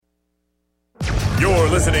You're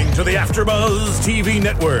listening to the AfterBuzz TV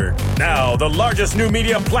Network, now the largest new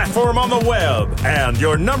media platform on the web, and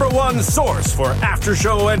your number one source for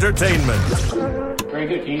after-show entertainment. Very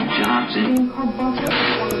good, Keith Johnson.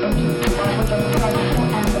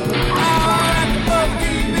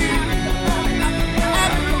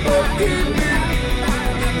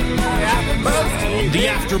 The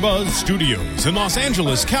AfterBuzz Studios in Los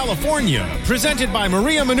Angeles, California, presented by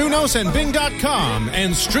Maria Menounos and Bing.com,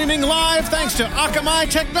 and streaming live thanks to Akamai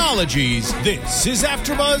Technologies. This is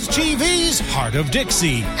AfterBuzz TV's Heart of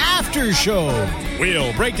Dixie After Show.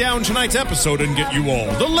 We'll break down tonight's episode and get you all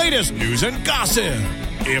the latest news and gossip.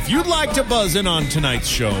 If you'd like to buzz in on tonight's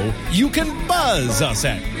show, you can buzz us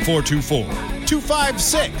at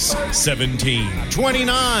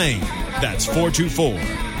 424-256-1729. That's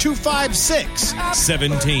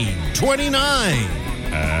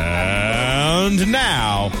 424-256-1729. And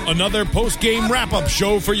now, another post-game wrap-up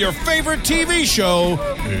show for your favorite TV show.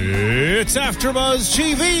 It's AfterBuzz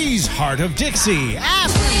TV's Heart of Dixie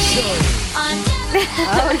After Show.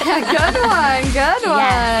 Oh, yeah, good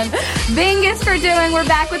one. Bing is for doing. We're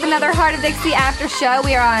back with another Heart of Dixie After Show.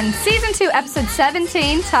 We are on Season 2, Episode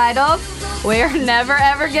 17, titled, We're Never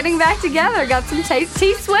Ever Getting Back Together. Got some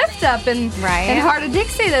T-Swift up in Heart of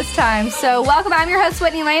Dixie this time. So welcome. I'm your host,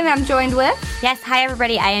 Whitney Lane, and I'm joined with... Yes, hi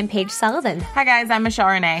everybody. I am Paige Sullivan. Hi guys, I'm Michelle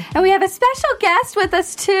Renee. And we have a special guest with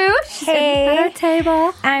us too. Hey. At our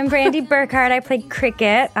table. I'm Brandy Burkhardt. I played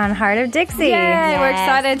Cricket on Heart of Dixie. Yay, yes. We're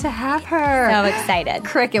excited to have her. So excited.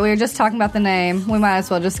 Cricket, we were just talking about the name. We might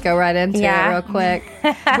as well just go right into it real quick.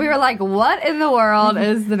 We were like, what in the world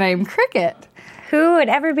is the name Cricket? Who would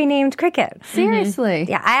ever be named Cricket? Seriously.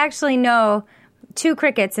 Yeah, I actually know 2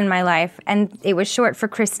 crickets in my life, and it was short for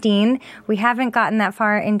Christine. We haven't gotten that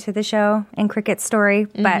far into the show and Cricket's story,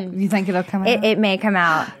 but you think it'll come out? It may come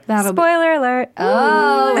out. Spoiler alert.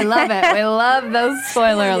 Oh, we love it. We love those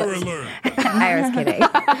spoiler alerts. I was kidding.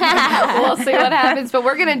 We'll see what happens, but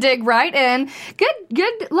we're going to dig right in. Good,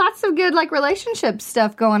 lots of good relationship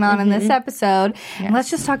stuff going on in this episode. Yes. And let's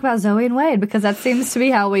just talk about Zoe and Wade, because that seems to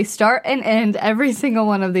be how we start and end every single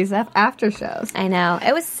one of these after shows. I know.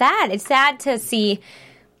 It was sad. It's sad to see.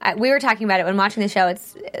 We were talking about it when watching the show.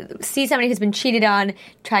 It's see somebody who's been cheated on,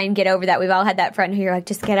 try and get over that. We've all had that friend who you're like,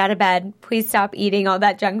 just get out of bed. Please stop eating all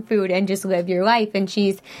that junk food and just live your life. And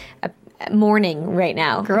she's mourning right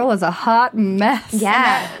now. Girl was a hot mess.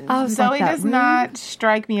 Yeah. Zoe does not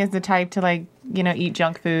strike me as the type to eat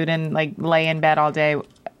junk food and lay in bed all day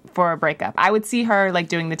for a breakup. I would see her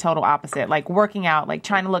doing the total opposite, working out,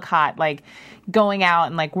 trying to look hot, going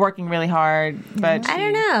out and working really hard. But I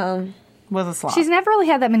don't know. Was a sloth. She's never really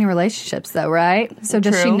had that many relationships, though, right? So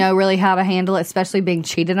does she know really how to handle it, especially being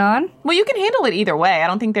cheated on? Well, you can handle it either way. I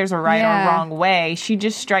don't think there's a right or wrong way. She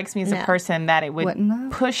just strikes me as a person that it would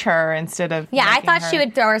push her instead of I thought she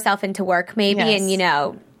would throw herself into work maybe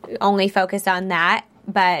and, only focus on that.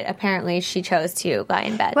 But apparently she chose to lie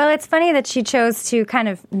in bed. Well, it's funny that she chose to kind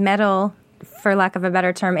of meddle, for lack of a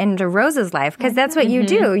better term, into Rose's life, because that's what you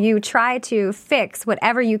do. You try to fix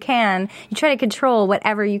whatever you can. You try to control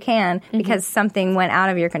whatever you can because something went out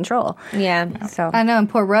of your control. Yeah. So I know, and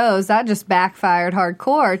poor Rose, that just backfired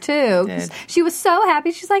hardcore, too. She was so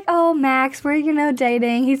happy. She's like, oh, Max, we're,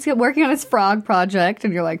 dating. He's working on his frog project.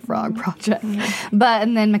 And you're like, frog project.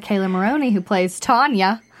 And then Michaela Maroney, who plays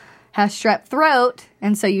Tanya, has strep throat,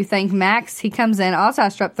 and so you think Max, he comes in, also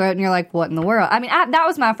has strep throat, and you're like, what in the world? I mean, that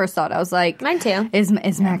was my first thought. I was like... Mine too. Is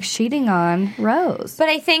Max cheating on Rose? But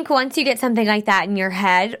I think once you get something like that in your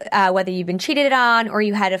head, whether you've been cheated on, or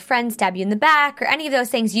you had a friend stab you in the back, or any of those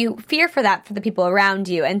things, you fear for that for the people around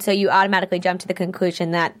you, and so you automatically jump to the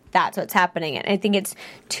conclusion that that's what's happening. And I think it's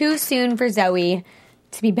too soon for Zoe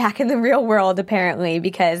to be back in the real world, apparently,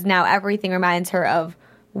 because now everything reminds her of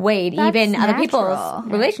Wade, even other people's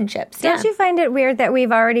relationships. Don't you find it weird that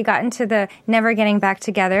we've already gotten to the never getting back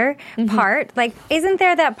together part? Isn't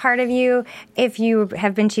there that part of you, if you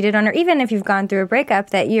have been cheated on, or even if you've gone through a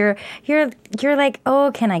breakup, that you're like,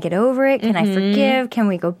 oh, can I get over it? Can I forgive? Can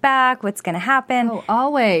we go back? What's going to happen? Oh,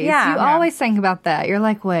 always. Yeah. You always think about that. You're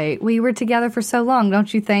like, wait, we were together for so long.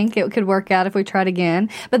 Don't you think it could work out if we tried again?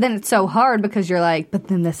 But then it's so hard because you're like, but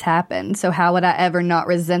then this happened. So how would I ever not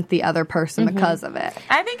resent the other person because of it?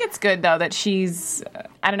 I think it's good, though, that she's,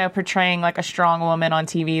 portraying a strong woman on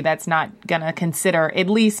TV that's not going to consider, at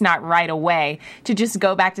least not right away, to just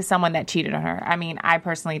go back to someone that cheated on her. I mean, I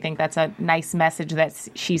personally think that's a nice message that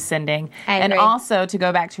she's sending. And also, to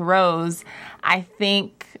go back to Rose, I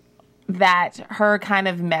think that her kind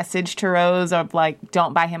of message to Rose of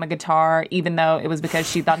don't buy him a guitar, even though it was because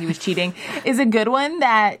she thought he was cheating, is a good one.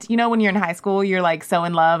 That, when you're in high school, you're so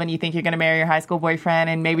in love and you think you're going to marry your high school boyfriend,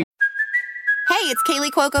 and maybe... Hey, it's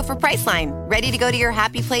Kaylee Cuoco for Priceline. Ready to go to your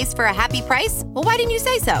happy place for a happy price? Well, why didn't you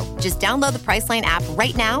say so? Just download the Priceline app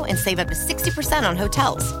right now and save up to 60% on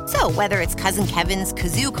hotels. So whether it's Cousin Kevin's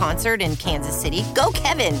Kazoo Concert in Kansas City, go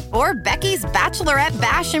Kevin, or Becky's Bachelorette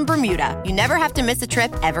Bash in Bermuda, you never have to miss a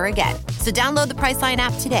trip ever again. So download the Priceline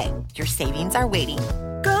app today. Your savings are waiting.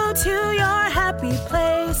 Go to your happy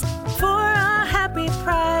place for a happy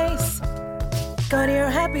price. Go to your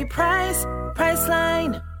happy price,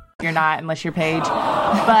 Priceline. You're not unless you're Paige.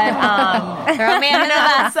 But Throw me under the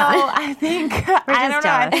bus. so I think I don't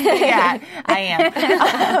know. I think, yeah, I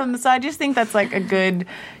am. So I just think that's like a good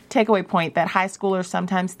takeaway point that high schoolers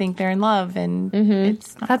sometimes think they're in love, and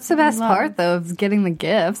it's not That's the best love. part, though, of getting the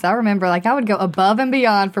gifts. I remember, like, I would go above and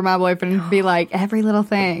beyond for my boyfriend and be like every little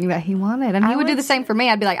thing that he wanted. And he would do the same for me.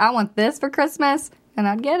 I'd be like, I want this for Christmas, and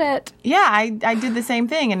I'd get it. Yeah, I did the same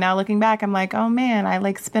thing, and now looking back, I'm like, oh man, I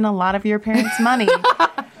like spent a lot of your parents' money.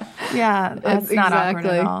 Yeah, that's not awkward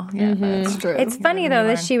at all. Yeah, It's true. It's funny, though,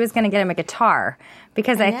 that she was going to get him a guitar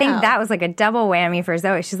because I think that was like a double whammy for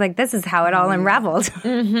Zoe. She's like, this is how it all unraveled.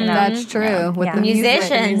 You know? That's true. With Yeah. the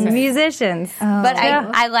Musicians. But Yeah.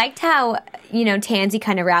 I liked how, Tansy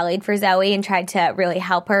kind of rallied for Zoe and tried to really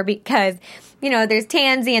help her because, there's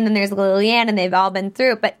Tansy and then there's Lillian and they've all been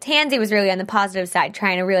through it. But Tansy was really on the positive side,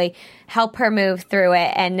 trying to really help her move through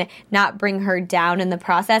it and not bring her down in the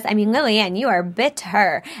process. I mean, Lillian, you are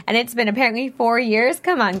bitter. And it's been apparently 4 years.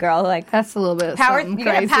 Come on, girl. Like, That's a little bit power, something you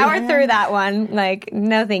gotta crazy. power through that one. Like,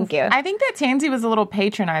 no thank you. I think that Tansy was a little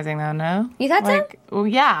patronizing, though, no? You thought so? Well,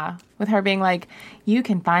 yeah. With her being like, you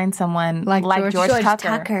can find someone Like like George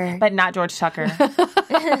Tucker. but not George Tucker.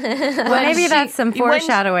 Well, maybe that's some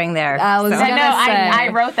foreshadowing there. I was I gonna know. say. I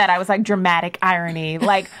wrote that. I was like, dramatic irony.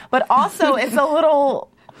 Like, but also it's a little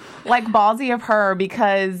like ballsy of her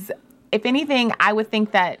because if anything, I would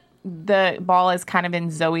think that the ball is kind of in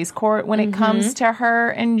Zoe's court when it comes to her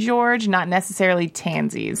and George, not necessarily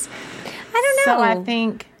Tansy's. I don't know. So I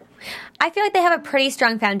think I feel like they have a pretty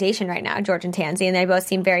strong foundation right now, George and Tansy, and they both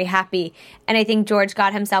seem very happy. And I think George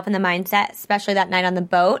got himself in the mindset, especially that night on the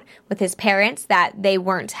boat with his parents, that they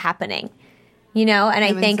weren't happening. And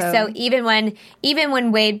I think so. Even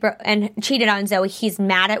when Wade and cheated on Zoe, he's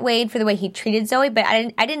mad at Wade for the way he treated Zoe. But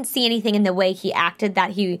I didn't see anything in the way he acted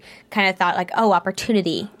that he kind of thought like, oh,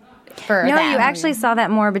 opportunity. For No, them. you actually saw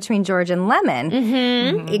that more between George and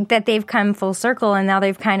Lemon. That they've come full circle and now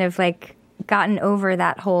they've kind of like gotten over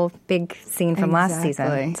that whole big scene from last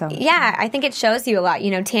season. So Yeah, I think it shows you a lot.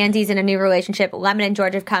 Tansy's in a new relationship. Lemon and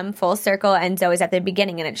George have come full circle, and Zoe's at the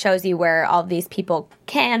beginning, and it shows you where all these people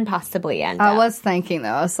can possibly end I up. was thinking, though,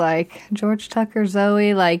 I was like, George Tucker,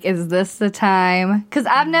 Zoe, like, is this the time? Because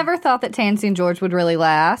I've never thought that Tansy and George would really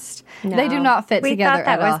last. No. They do not fit we together thought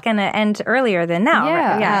that at all. was going to end earlier than now.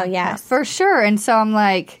 Yeah. right? Oh, yes. For sure. And so I'm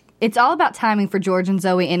like, it's all about timing for George and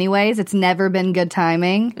Zoe anyways. It's never been good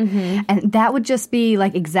timing. And that would just be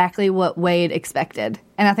like exactly what Wade expected.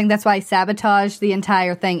 And I think that's why he sabotaged the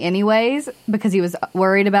entire thing anyways, because he was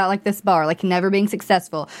worried about like this bar, like never being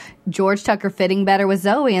successful. George Tucker fitting better with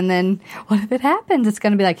Zoe. And then what if it happens? It's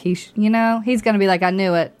going to be like, he's going to be like, I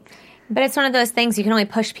knew it. But it's one of those things you can only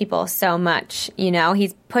push people so much,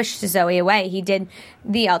 He's pushed Zoe away. He did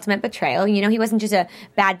the ultimate betrayal. He wasn't just a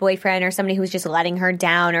bad boyfriend or somebody who was just letting her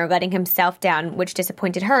down or letting himself down, which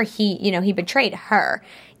disappointed her. He betrayed her.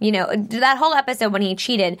 That whole episode when he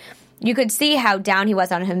cheated, you could see how down he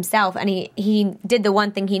was on himself, and he did the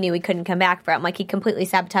one thing he knew he couldn't come back from. Like, he completely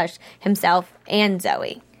sabotaged himself and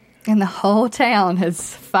Zoe. And the whole town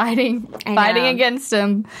is fighting against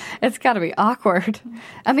him. It's got to be awkward.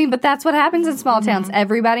 I mean, but that's what happens in small towns.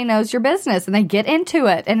 Everybody knows your business, and they get into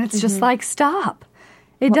it, and it's just like, stop.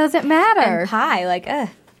 It doesn't matter. And pie, like,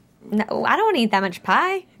 no, I don't want to eat that much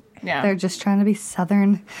pie. yeah. They're just trying to be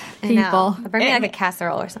Southern No. people. Bring me like a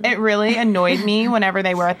casserole or something. It really annoyed me whenever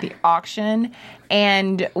they were at the auction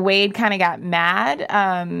and Wade kind of got mad,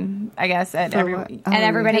 I guess, at everybody. And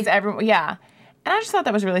everybody. Because everyone, yeah. And I just thought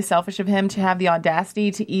that was really selfish of him to have the audacity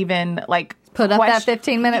to even, like, Put up that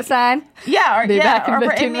 15-minute sign. Yeah, or, Be back in or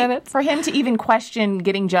 15 minutes. for him to even question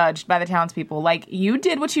getting judged by the townspeople. Like, you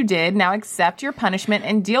did what you did. Now accept your punishment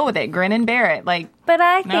and deal with it. Grin and bear it. Like, But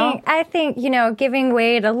no? I think, giving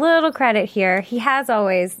Wade a little credit here, he has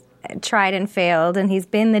always tried and failed, and he's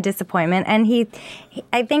been the disappointment. And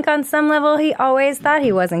I think on some level, he always thought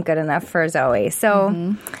he wasn't good enough for Zoe.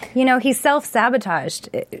 So, he self-sabotaged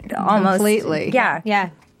almost. Completely. Yeah. Yeah.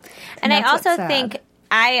 And I that's what's also sad. think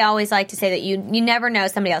I always like to say that you never know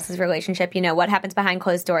somebody else's relationship. What happens behind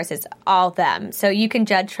closed doors is all them. So you can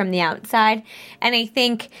judge from the outside. And I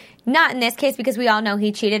think, Not in this case, because we all know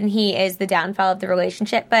he cheated and he is the downfall of the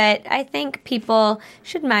relationship. But I think people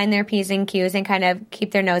should mind their P's and Q's and kind of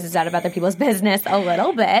keep their noses out of other people's business a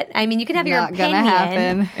little bit. I mean, you can have your opinion. Not gonna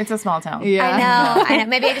happen. It's a small town. Yeah. I know.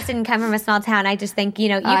 Maybe I just didn't come from a small town. I just think, you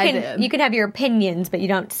can have your opinions, but you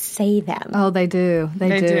don't say them. Oh, they do.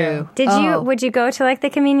 They do. Would you go to like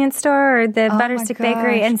the convenience store or the Butterstick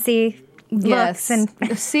Bakery and see Yes, and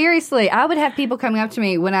seriously, I would have people coming up to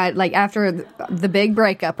me when I after the big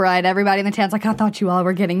breakup, right? Everybody in the town's like, I thought you all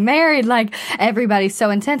were getting married. Like, everybody's so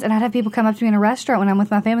intense, and I'd have people come up to me in a restaurant when I'm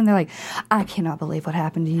with my family, and they're like, I cannot believe what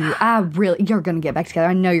happened to you. You're going to get back together.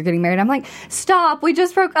 I know you're getting married. I'm like, stop. We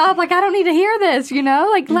just broke up. Like, I don't need to hear this.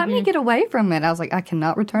 Like, let me get away from it. I was like, I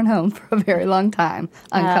cannot return home for a very long time.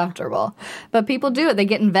 Uncomfortable, but people do it. They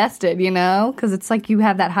get invested, because it's like you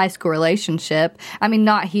have that high school relationship. I mean,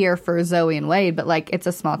 not here for Zoe and Wade, but it's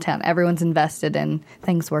a small town. Everyone's invested in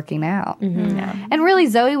things working out. And really,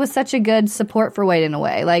 Zoe was such a good support for Wade in a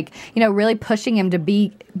way. Really pushing him to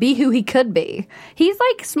be who he could be. He's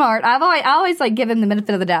smart. I always give him the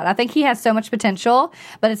benefit of the doubt. I think he has so much potential,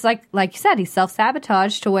 but it's like you said, he's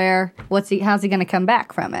self-sabotaged to where how's he going to come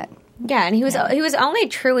back from it? Yeah, and he was only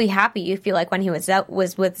truly happy, you feel like, when he was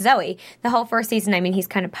with Zoe. The whole first season, I mean, he's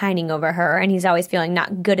kind of pining over her, and he's always feeling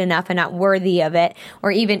not good enough and not worthy of it, or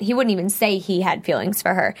even, he wouldn't even say he had feelings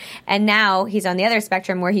for her. And now he's on the other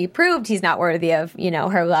spectrum where he proved he's not worthy of,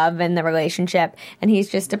 her love and the relationship, and he's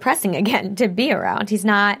just depressing again to be around. He's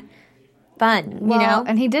not fun,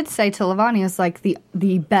 And he did say to Levani, he was like,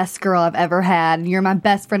 the best girl I've ever had. You're my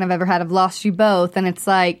best friend I've ever had. I've lost you both. And it's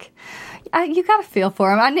like, you gotta feel for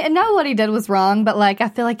him. I know what he did was wrong, but I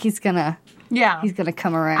feel like he's gonna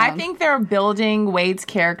come around. I think they're building Wade's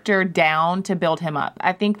character down to build him up.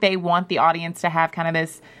 I think they want the audience to have kind of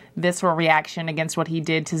this visceral reaction against what he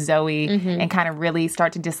did to Zoe and kind of really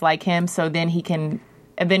start to dislike him, so then he can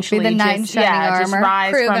eventually be the knight in shining armor, just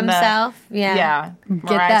rise prove from himself. Get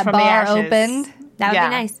that bar opened. That would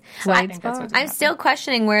be nice. I'm still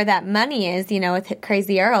questioning where that money is, with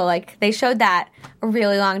Crazy Earl. They showed that a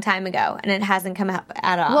really long time ago, and it hasn't come out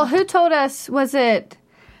at all. Well, who told us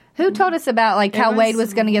about, how Wade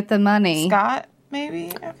was going to get the money? Scott,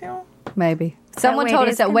 maybe, I feel? Maybe. Someone told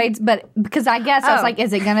us that Wade's, but because I guess I was like,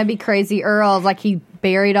 is it going to be Crazy Earl? He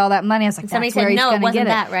buried all that money. I was like, somebody that's where said, he's no, going it to get wasn't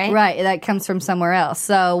that, right? Right, that comes from somewhere else.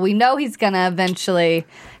 So we know he's going to eventually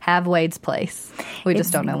have Wade's place. We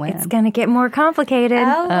just don't know when. It's going to get more complicated.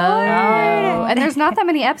 Oh, and there's not that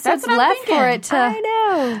many episodes left for it to. I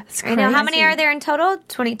know. It's I know. How many are there in total?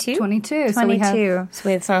 22? 22. 22.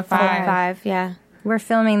 So 5, yeah. We're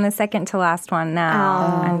filming the second to last one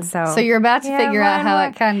now, and so you're about to figure out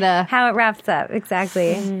how it wraps up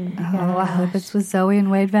exactly. Oh, I hope it's with Zoe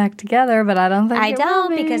and Wade back together, but I don't think I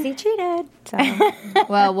don't will be. because he cheated. So.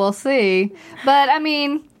 Well, we'll see. But I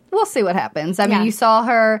mean, we'll see what happens. I mean, you saw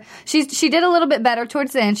her. She did a little bit better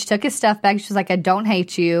towards the end. She took his stuff back. She was like, I don't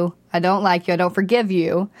hate you. I don't like you. I don't forgive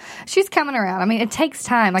you. She's coming around. I mean, it takes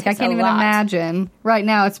time. I can't even imagine. Right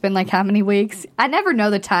now, it's been how many weeks? I never know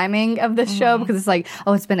the timing of this show because it's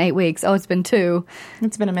it's been 8 weeks. Oh, it's been 2.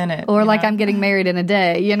 It's been a minute. Or I'm getting married in a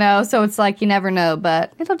day, So it's you never know,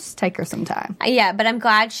 but it'll just take her some time. Yeah, but I'm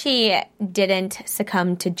glad she didn't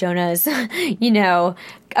succumb to Jonah's,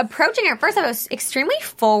 approaching her. First, I was extremely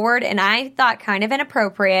forward, and I thought kind of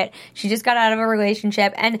inappropriate. She just got out of a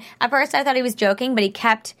relationship, and at first I thought he was joking, but he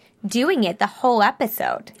kept doing it the whole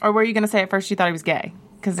episode. Or were you going to say at first you thought he was gay?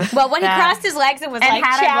 Well, when he crossed his legs and was had a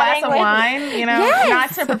glass of wine, Yes.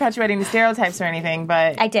 not to perpetuate any stereotypes or anything,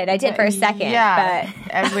 but I did for a second. Yeah,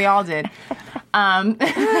 but as we all did. I mean, they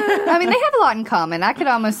have a lot in common. I could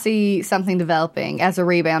almost see something developing as a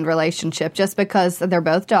rebound relationship just because they're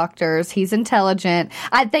both doctors. He's intelligent.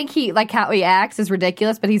 I think he, how he acts is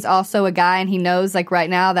ridiculous, but he's also a guy and he knows, right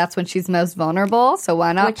now, that's when she's most vulnerable. So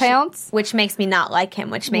why not pounce? Which makes me not like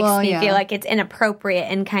him, which makes me feel like it's inappropriate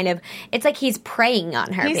and kind of, it's like he's preying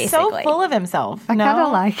on her, he's basically. so full of himself. I kind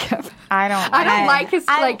of like him. I don't like his,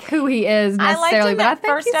 who he is necessarily, but I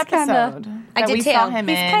think first he's episode I did we too. saw him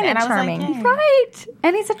He's in, kind and of I was charming. Right.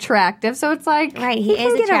 And he's attractive, so it's right, he is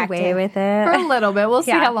can attractive. get away with it. For a little bit. We'll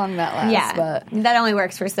see how long that lasts. Yeah, but that only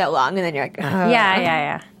works for so long, and then you're like,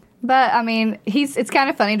 Yeah. But, I mean, it's kind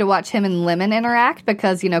of funny to watch him and Lemon interact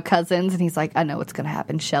because, cousins, and he's like, I know what's going to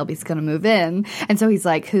happen. Shelby's going to move in. And so he's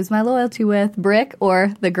like, who's my loyalty with? Brick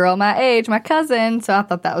or the girl my age, my cousin? So I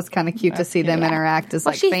thought that was kind of cute to see them interact as,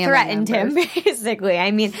 she family threatened members. him, basically.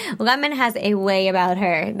 I mean, Lemon has a way about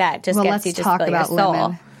her that just gets you just feel your soul.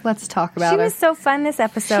 Lemon. Let's talk about She her. was so fun this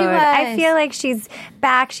episode. She was. I feel like she's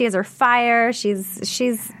back. She has her fire.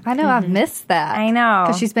 She's. I know, I've missed that. I know.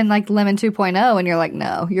 Because she's been like Lemon 2.0, and you're like,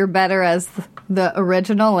 no, you're better as the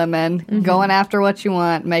original Lemon, going after what you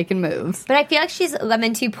want, making moves. But I feel like she's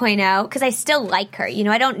Lemon 2.0 because I still like her. You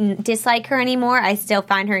know, I don't dislike her anymore. I still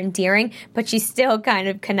find her endearing, but she's still kind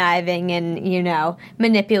of conniving and, you know,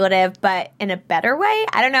 manipulative, but in a better way.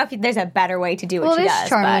 I don't know if there's a better way to do what Well, she it is does.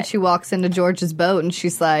 charming when but she walks into George's boat, and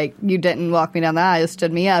she's like, you didn't walk me down the aisle, you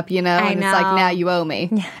stood me up, you know? I And it's like, know. now you owe me.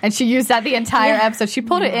 And she used that the entire episode. She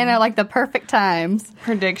pulled it in at like the perfect times.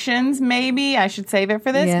 Predictions, maybe. I should save it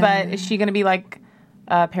for this, Yeah. but is she going to be like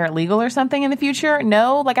a paralegal or something in the future?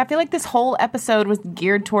 No. Like, I feel like this whole episode was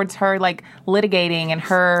geared towards her, like, litigating and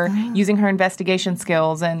her using her investigation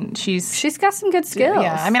skills, and she's got some good skills.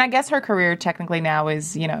 Yeah. I mean, I guess her career technically now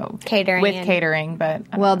is, you know, Catering with and- catering, but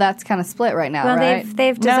Well, that's kind of split right now, Well, right?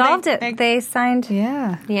 they've No, dissolved they- it. They signed.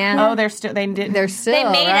 yeah. yeah. oh, they're still they didn't. They're still, They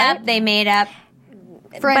made right? up. They made up.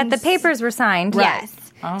 But the papers were signed. Yes.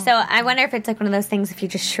 Oh. So I wonder if it's like one of those things, if you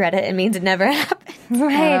just shred it, it means it never happened.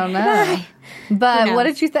 I don't know. But Who what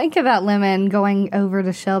knows? did you think about Lemon going over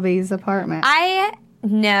to Shelby's apartment? I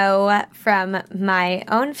know from my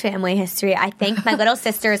own family history, I think my little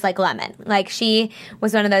sister is like Lemon. Like, she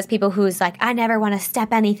was one of those people who's like, I never want to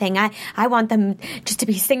step anything. I want them just to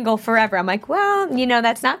be single forever. I'm like, well, you know,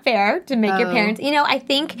 that's not fair to make your parents. You know, I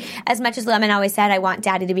think as much as Lemon always said, I want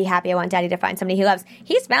Daddy to be happy, I want Daddy to find somebody he loves,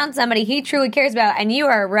 he's found somebody he truly cares about, and you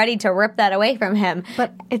are ready to rip that away from him.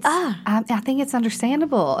 But it's, I think it's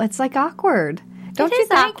understandable. It's like awkward. Don't It you is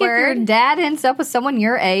think if your awkward. dad ends up with someone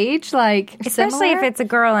your age, like Especially similar? if it's a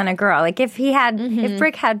girl and a girl. Like if if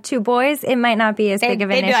Brick had two boys, it might not be as big of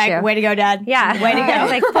an They'd be issue. like, way to go, Dad. Yeah, Way to go.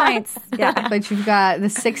 Like points. Yeah. But you've got the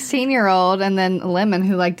 16-year-old and then Lemon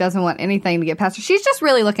who like doesn't want anything to get past her. She's just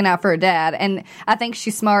really looking out for her dad, and I think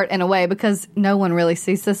she's smart in a way because no one really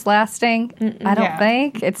sees this lasting. I don't Yeah.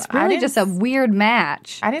 think it's I really didn't just a weird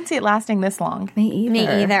match. I didn't see it lasting this long. Me either. Me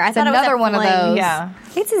either. I It's thought it was another a one of fling. those. Yeah.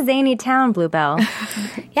 It's a zany town, Bluebell.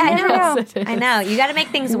 Yeah, I know. Yes, it I know. You got to make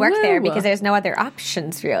things work there Woo. because there's no other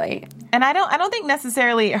options, really. And I don't think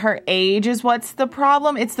necessarily her age is what's the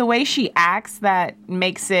problem. It's the way she acts that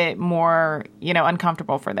makes it more, you know,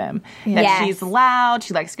 uncomfortable for them. That Yes. she's loud,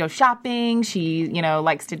 she likes to go shopping, she, you know,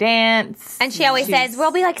 likes to dance. And she always says,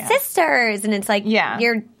 we'll be like sisters. And it's like, Yeah.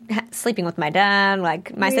 you're sleeping with my dad.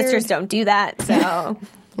 Like, my sisters don't do that. So,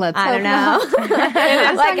 Let's I don't hope know. not.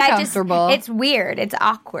 It is like, uncomfortable. it's weird. It's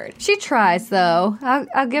awkward. She tries though.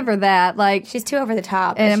 I'll give her that. Like She's too over the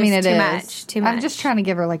top. I It's mean, just it too is. much. Too much. I'm just trying to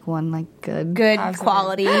give her like one like good. good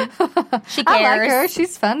quality. She cares. I like her.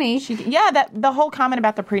 She's funny. Yeah, that the whole comment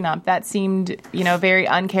about the prenup, that seemed, you know, very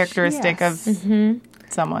uncharacteristic Yes. of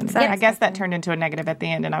someone. I guess that turned into a negative at the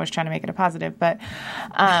end, and I was trying to make it a positive. But,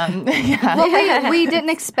 yeah. Well, we didn't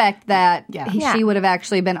expect that Yeah. she would have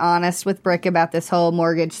actually been honest with Brick about this whole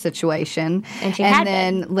mortgage situation. And she had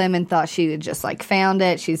then Lemon thought she had just like found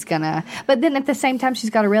it. She's gonna, but then at the same time, she's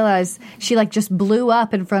got to realize she like just blew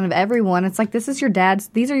up in front of everyone. It's like, these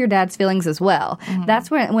are your dad's feelings as well.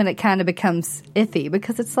 That's when it kind of becomes iffy,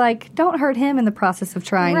 because it's like, don't hurt him in the process of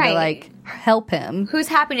trying to Right. like help him. Whose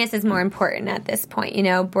happiness is more important at this point? You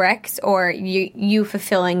know, Brick's, or you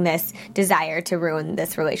fulfilling this desire to ruin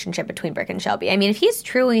this relationship between Brick and Shelby? I mean, if he's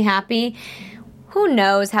truly happy, who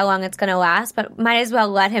knows how long it's going to last, but might as well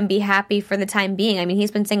let him be happy for the time being. I mean,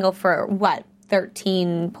 he's been single for,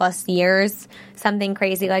 13 plus years? Something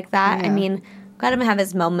crazy like that. I mean, let him have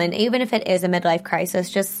his moment. Even if it is a midlife crisis,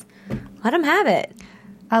 just let him have it.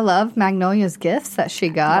 I love Magnolia's gifts that she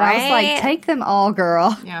got. I was Right? like, take them all,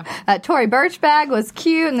 girl. Yeah. Tory Burch bag was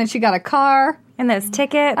cute, and then she got a car. And those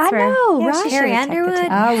tickets. I know, right? she Carrie should've took the Underwood.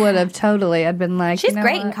 tickets. I would have totally. I'd been like, She's you know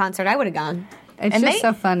great in what? concert. I would have gone. It's And just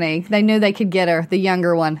so funny. They knew they could get her, the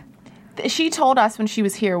younger one. She told us when she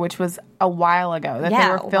was here, which was a while ago, that Yeah,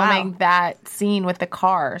 they were filming wow. that scene with the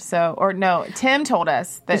car. So, or no, Tim told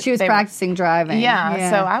us that But she was they were- practicing driving.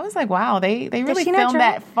 Yeah, so I was like, wow, they really she not filmed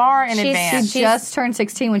drive? that far in She's- advance. She just turned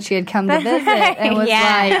 16 when she had come to visit and was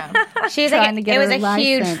Yeah. like, She's trying like, to get it was her a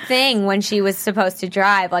huge license. thing when she was supposed to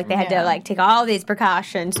drive. Like, they had Yeah. to like take all these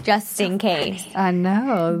precautions just in case. I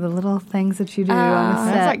know, the little things that you do on the That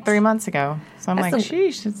set. was like 3 months ago. So I'm That's like, a-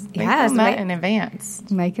 sheesh, they Yeah, filmed that's that the way- in advance.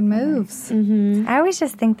 Making moves. I always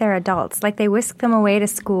just think they're adults. Like they whisk them away to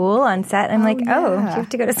school on set. I'm like, oh, yeah. you have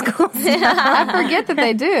to go to school. I forget that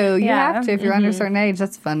they do. You Yeah. have to if you're under a certain age.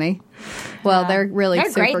 That's funny. Well, they're really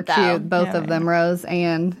They're super great, though. cute, both of them, Rose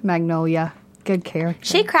and Magnolia. Good character.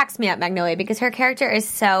 She cracks me up, Magnolia, because her character is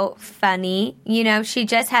so funny. You know, she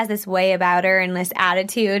just has this way about her and this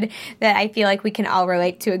attitude that I feel like we can all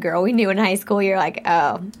relate to a girl we knew in high school. You're like,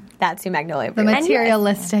 oh, that's who Magnolia The is.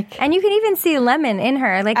 materialistic. And you can even see Lemon in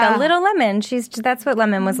her, like a little Lemon. That's what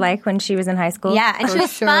Lemon was like when she was in high school. Yeah, and she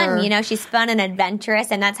was sure. fun. You know, she's fun and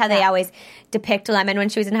adventurous, and that's how they always depict Lemon when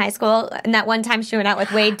she was in high school. And that one time she went out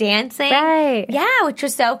with Wade dancing. Right. Yeah, which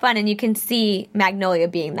was so fun, and you can see Magnolia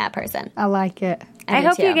being that person. I like it. I do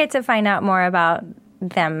hope too. you get to find out more about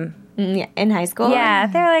them. Yeah, in high school. Yeah,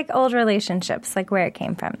 they're like old relationships, like where it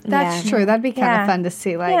came from. That's true. That'd be kind of fun to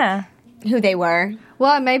see. Like, Yeah. Who they were.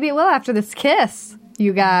 well, maybe it will after this kiss,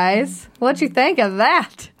 you guys. What'd you think of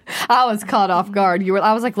that? I was caught off guard.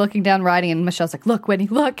 I was like looking down writing, and Michelle's like, "Look, Whitney,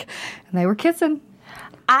 look," and they were kissing.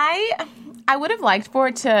 I would have liked for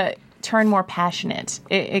it to turn more passionate.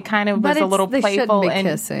 It kind of was But a little they playful shouldn't be and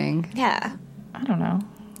kissing. Yeah, I don't know.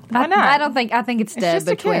 Why not? I don't think. I think it's dead just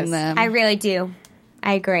a between kiss. them. I really do.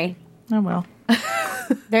 I agree. Oh well.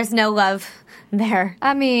 There's no love there.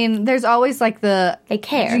 I mean, there's always like They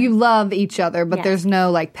care. You love each other, but Yes. there's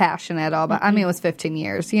no like passion at all. But I mean, it was 15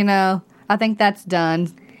 years. You know, I think that's done.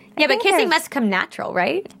 Yeah, but think kissing there's- must come natural,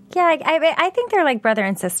 right? Yeah, I think they're like brother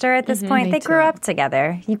and sister at this point. Me They grew too. up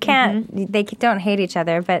together. You can't, they don't hate each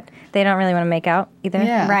other, but they don't really want to make out either.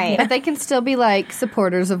 Yeah, Right. But they can still be like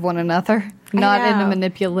supporters of one another, not in a know.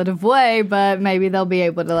 manipulative way. But maybe they'll be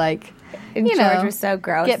able to like, And you George know, was so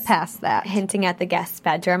gross. get past that. Hinting at the guest's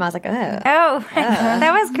bedroom. I was like, ugh. Oh,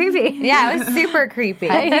 that was creepy. Yeah, it was super creepy.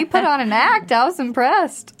 Hey, he put on an act. I was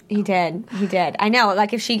impressed. He did. He did. I know.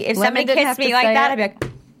 Like if somebody didn't have kissed me to like say that, it. I'd be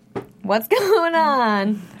like, what's going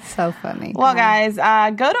on? So funny. Well, guys,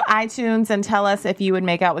 go to iTunes and tell us if you would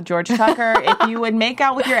make out with George Tucker, if you would make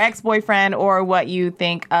out with your ex-boyfriend, or what you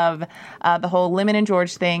think of the whole Lemon and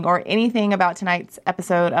George thing, or anything about tonight's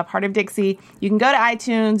episode of Heart of Dixie. You can go to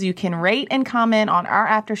iTunes. You can rate and comment on our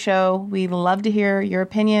after show. We love to hear your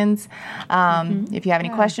opinions. If you have any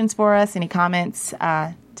questions for us, any comments,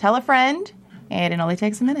 tell a friend. And it only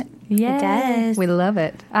takes a minute. Yeah, does. we love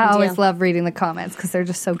it. I always love reading the comments because they're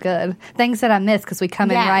just so good. Things that I miss because we come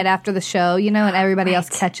in right after the show, you know, and everybody else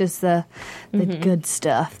catches the good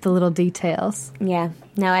stuff, the little details. Yeah.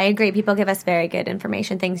 No, I agree. People give us very good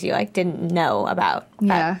information, things you like didn't know about. But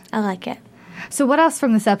Yeah. I like it. So what else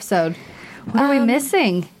from this episode? What are we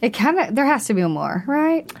missing? It kind of there has to be more,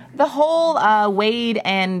 right? The whole Wade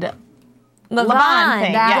and Levon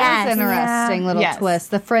thing. That Yes. was interesting little Yes.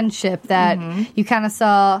 twist. The friendship that you kind of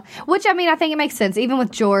saw, which I mean, I think it makes sense, even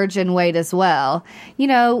with George and Wade as well. You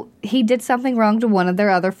know, he did something wrong to one of their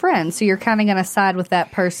other friends, so you're kind of going to side with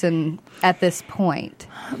that person at this point.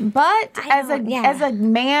 But as a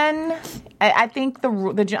man, I think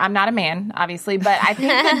I'm not a man, obviously, but I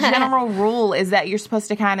think the general rule is that you're supposed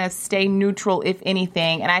to kind of stay neutral, if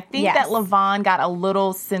anything. And I think that Levon got a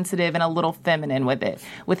little sensitive and a little feminine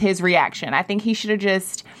with his reaction. I think he should have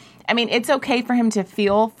just. I mean, it's okay for him to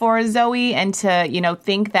feel for Zoe and to, you know,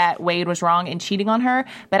 think that Wade was wrong in cheating on her,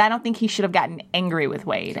 but I don't think he should have gotten angry with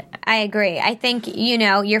Wade. I agree. I think, you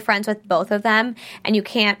know, you're friends with both of them and you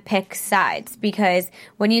can't pick sides because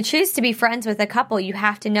when you choose to be friends with a couple, you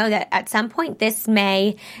have to know that at some point this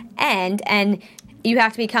may end and you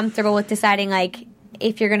have to be comfortable with deciding, like,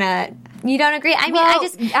 if you're going to... You don't agree? I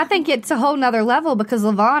mean, I think it's a whole nother level because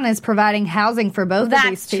Levon is providing housing for both of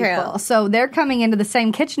these people. That's true. So they're coming into the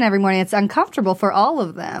same kitchen every morning. It's uncomfortable for all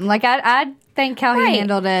of them. Like, I think how he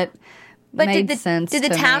handled it made sense. Did the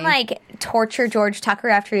to town me. like torture George Tucker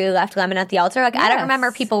after he left Lemon at the altar? Like I don't Yes.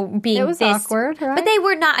 remember people being It was this awkward, right? but they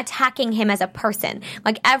were not attacking him as a person.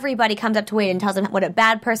 Like everybody comes up to Wade and tells him what a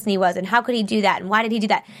bad person he was and how could he do that and why did he do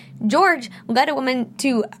that. George led a woman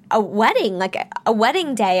to a wedding, like a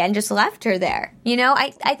wedding day, and just left her there. You know,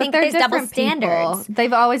 I think they're there's double different people. standards.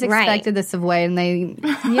 They've always Right. expected this of Wade, and they, you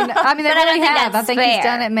know, I mean, they But I don't really think have. I that's think he's fair.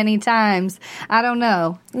 done it many times. I don't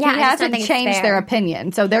know. Yeah, I he just don't hasn't think it's changed fair. their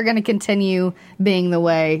opinion, so they're going to continue being the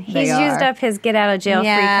way they He's are. used up his get out of jail free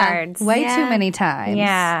cards. way Yeah. too many times.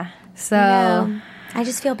 Yeah. So I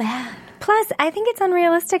just feel bad. Plus, I think it's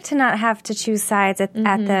unrealistic to not have to choose sides at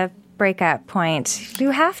the breakup point. You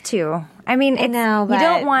have to. I mean, I know, you but-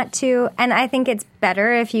 don't want to, and I think it's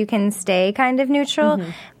better if you can stay kind of neutral.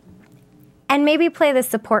 and maybe play the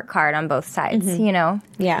support card on both sides, you know?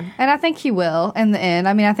 Yeah. And I think he will in the end.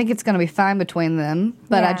 I mean, I think it's going to be fine between them.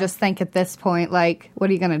 But I just think at this point, like, what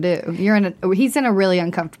are you going to do? He's in a really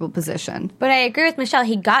uncomfortable position. But I agree with Michelle.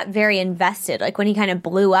 He got very invested. Like when he kind of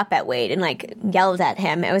blew up at Wade and like yelled at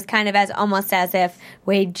him, it was kind of almost as if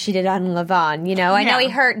Wade cheated on LaVon. You know, I know he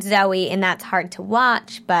hurt Zoe, and that's hard to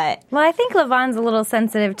watch. But I think LaVon's a little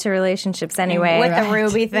sensitive to relationships anyway. with the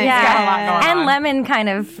Ruby thing, got a lot going and on. Lemon kind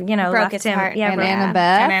of, you know, Broke left his him. heart. Yeah, And broke- Annabeth.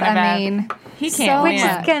 And I Annabeth. mean, He can't so win. Which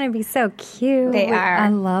is going to be so cute. they I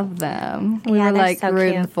are. love them. We Yeah, were they're like so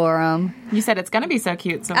rooting cute. for them. You said it's going to be so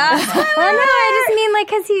cute. So Well, no, I just mean like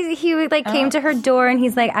because he like came to her door and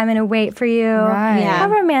he's like, I'm going to wait for you. Right. Yeah. How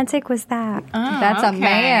romantic was that? That's a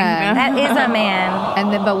man. That is a man.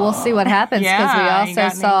 And then, but we'll see what happens because Yeah, we you got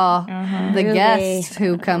also me. saw the Ruby. guest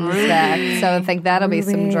who comes back. So I think that'll be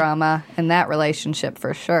some drama in that relationship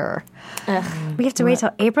for sure. We have to wait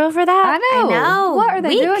till April for that? I know. know. What are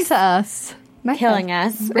they doing Weeks. to us? Man. Killing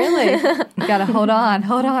us. Really? You gotta hold on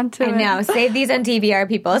to I it. know. Save these on DVR,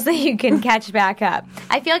 people, so you can catch back up.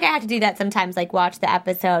 I feel like I have to do that sometimes, like watch the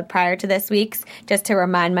episode prior to this week's, just to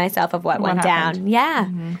remind myself of what went happened. down. Yeah.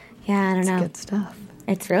 Yeah, I don't know. Good stuff.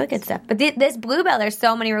 It's really good stuff. But this Bluebell, there's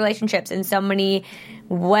so many relationships and so many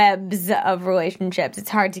webs of relationships. It's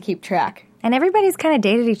hard to keep track. And everybody's kind of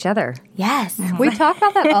dated each other. Yes. We talk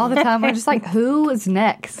about that all the time. We're just like, who is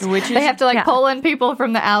next? They have to like pull in people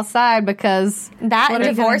from the outside because That and are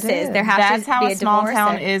you gonna divorces. do? There has That's to how be a small divorce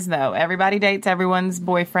town there. is, though. Everybody dates everyone's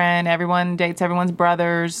boyfriend. Everyone dates everyone's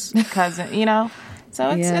brother's cousin. You know, so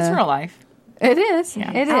it's Yeah. real life. It is.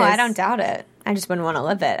 It is. Oh, I don't doubt it. I just wouldn't want to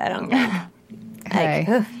live it. I don't know. Hey,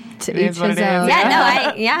 ugh. to It is each what his it is.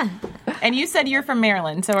 own. Yeah. And you said you're from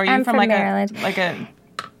Maryland. So are you I'm from from like Maryland. a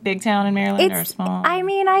big town in Maryland or small? I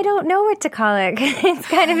mean, I don't know what to call it. It's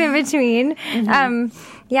kind of in between.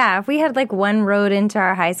 Yeah, we had like one road into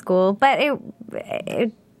our high school, but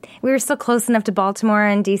we were still close enough to Baltimore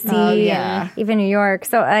and DC yeah. and even New York.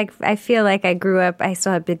 So I feel like I grew up, I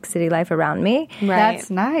still have big city life around me. That's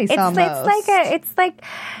nice. It's like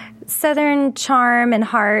Southern charm and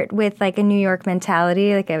heart with like a New York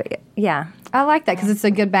mentality. Yeah. I like that because it's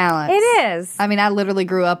a good balance. It is. I mean, I literally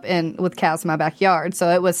grew up with cows in my backyard, so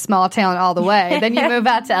it was small town all the way. Then you move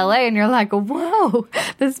out to LA and you're like, whoa,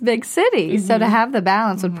 this big city. So to have the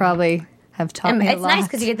balance would probably have taught me a It's lot. nice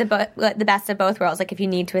because you get the best of both worlds. Like if you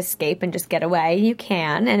need to escape and just get away, you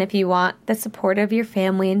can. And if you want the support of your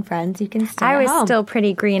family and friends, you can stay I at was home. still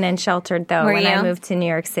pretty green and sheltered though Were when I you? moved to New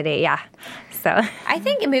York City. Yeah. So I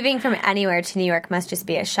think moving from anywhere to New York must just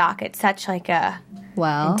be a shock. It's such like a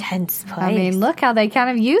well, intense place. I mean, look how they kind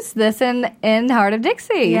of used this in Heart of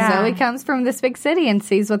Dixie. Yeah. Zoe comes from this big city and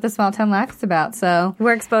sees what the small town life is about. So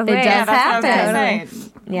works both It ways. does yeah, that's what I was happen. gonna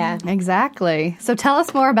say. yeah. exactly. So tell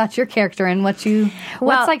us more about your character and what's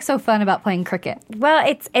like so fun about playing cricket. Well,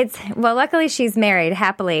 well. Luckily, she's married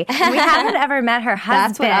happily. We haven't ever met her husband.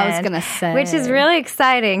 That's what I was gonna say. which is really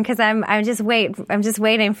exciting because I'm just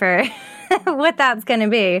waiting for what that's going to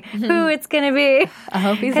be, who it's going to be. I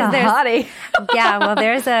hope he's a 'Cause there's- hottie. Yeah, well,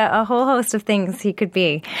 there's a whole host of things he could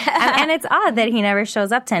be, and it's odd that he never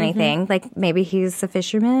shows up to anything. Like maybe he's a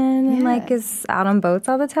fisherman and like is out on boats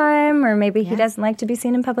all the time, or maybe he doesn't like to be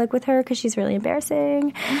seen in public with her because she's really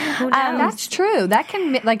embarrassing. That's true. That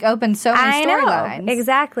can like open so many I know storylines.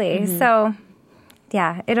 exactly. So.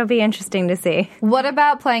 Yeah, it'll be interesting to see. What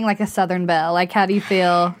about playing like a Southern belle? Like, how do you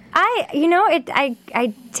feel?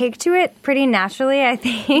 I take to it pretty naturally. I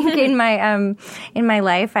think in my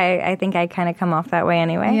life, I think I kind of come off that way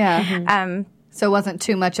anyway. Yeah. So it wasn't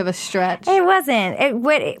too much of a stretch. It wasn't.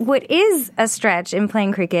 What is a stretch in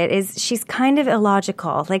playing cricket is she's kind of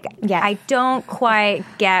illogical. Like, I don't quite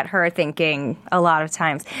get her thinking a lot of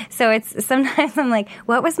times. So it's sometimes I'm like,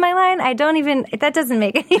 what was my line? That doesn't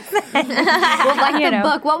make any sense. Well, like the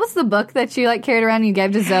book. What was the book that you like carried around and you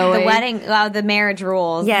gave to Zoe? The marriage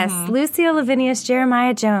rules. Yes, Lucille Lavinius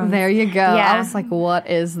Jeremiah Jones. There you go. Yeah. I was like, what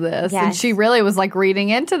is this? Yes. And she really was like reading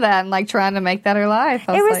into that and like trying to make that her life.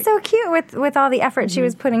 It was like, so cute with all the effort she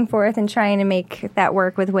was putting forth and trying to make that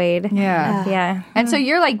work with Wade. Yeah. Yeah. And so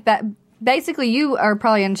you're like that. Basically, you are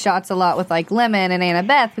probably in shots a lot with like Lemon and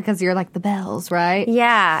Annabeth because you're like the bells, right?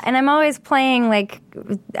 Yeah, and I'm always playing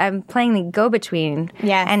I'm playing the go-between.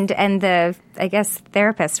 Yes. And the, I guess,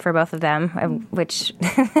 therapist for both of them, which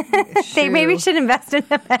they maybe should invest in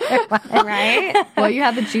a better one. Right? Well, you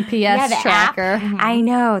have the GPS the tracker. I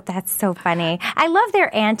know, that's so funny. I love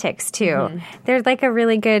their antics too. They're like a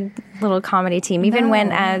really good little comedy team. Even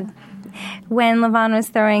when LaVon was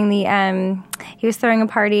throwing he was throwing a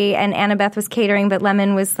party and Annabeth was catering, but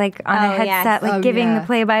Lemon was like on a headset, yes. giving yeah. the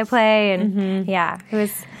play-by-play, and it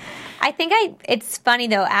was. I think it's funny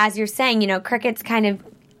though, as you're saying, Cricket's kind of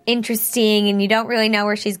interesting and you don't really know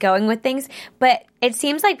where she's going with things, but it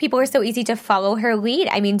seems like people are so easy to follow her lead.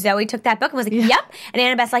 I mean, Zoe took that book and was like, yep. And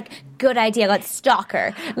Annabeth's like, good idea, let's stalk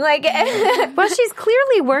her. Like, well, she's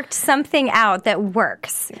clearly worked something out that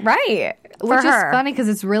works. Right. Which is funny because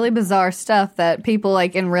it's really bizarre stuff that people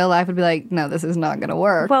like in real life would be like, no, this is not going to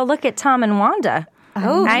work. Well, look at Tom and Wanda.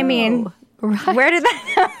 Oh, I mean, where did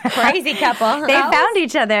that crazy couple? They found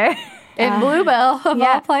each other. In Bluebell, of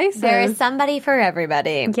all places. There is somebody for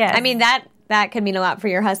everybody. Yes. I mean, that could mean a lot for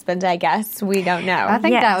your husband, I guess. We don't know. I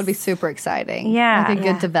think that would be super exciting. Yeah. Like a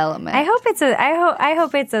good development. I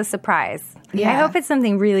hope it's a surprise. Yeah. I hope it's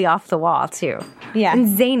something really off the wall, too. Yeah.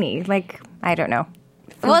 And zany. Like, I don't know.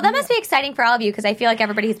 Well, that must be exciting for all of you because I feel like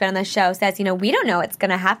everybody who's been on this show says, we don't know what's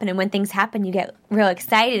going to happen. And when things happen, you get real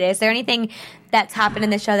excited. Is there anything that's happened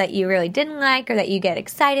in the show that you really didn't like or that you get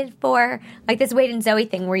excited for? Like this Wade and Zoe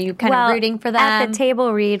thing, were you kind of rooting for them? At the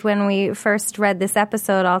table read, when we first read this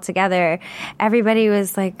episode all together, everybody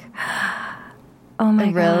was like, oh my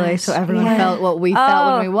god! Really? So everyone felt what we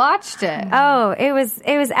felt when we watched it. Oh, it was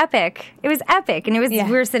epic. It was epic, and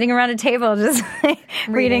we were sitting around a table just like,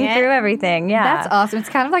 reading through everything. Yeah, that's awesome. It's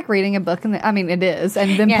kind of like reading a book, it is,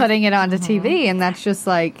 and then putting it onto TV, and that's just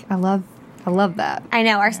like I love that. I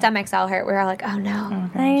know our stomachs all hurt. We were all like, oh no,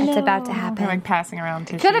 it's about to happen. Like passing around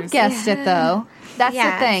tissues. Could have guessed it though. That's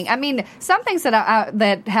the thing. I mean, some things that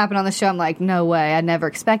happen on the show, I'm like, no way, I never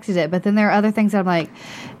expected it. But then there are other things that I'm like,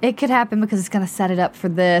 it could happen because it's going to set it up for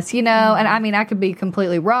this, And I mean, I could be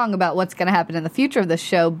completely wrong about what's going to happen in the future of the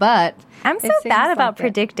show, but I'm so bad about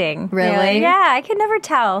predicting. Really? Yeah, I could never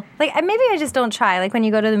tell. Like maybe I just don't try. Like when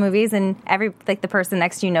you go to the movies and the person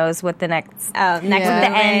next to you knows what the next what the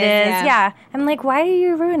end is. Yeah. I'm like, why do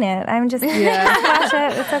you ruin it? I'm just watch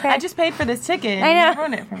it. It's okay. I just paid for this ticket. I know. You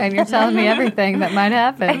ruined it for me. And you're telling me everything that might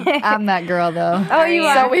happen. I'm that girl, though. Oh, you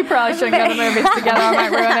are. So we probably shouldn't go to movies together. I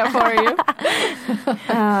might ruin it for you.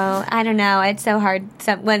 Oh, I don't know. It's so hard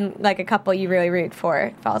when like a couple you really root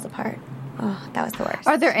for falls apart. Oh, that was the worst.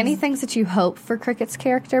 Are there any things that you hope for Cricket's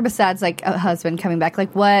character besides like a husband coming back?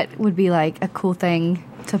 Like what would be like a cool thing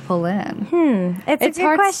to pull in? It's a good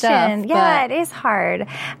hard question. stuff, Yeah, but it is hard.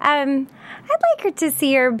 I'd like her to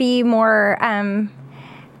see her be more.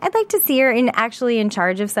 I'd like to see her actually in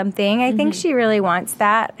charge of something. I think she really wants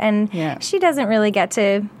that, and she doesn't really get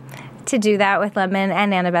to do that with Lemon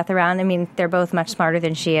and Annabeth around. I mean, they're both much smarter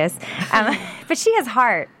than she is, but she has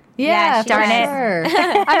heart. Yeah, darn it. sure.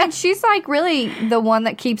 I mean, she's like really the one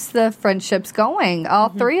that keeps the friendships going, all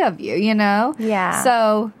three of you, Yeah.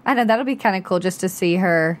 So, I know that'll be kind of cool just to see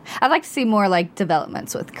her. I'd like to see more like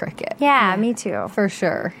developments with Cricket. Yeah, me too. For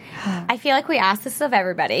sure. I feel like we ask this of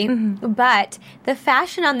everybody, but the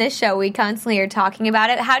fashion on this show, we constantly are talking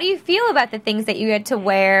about it. How do you feel about the things that you get to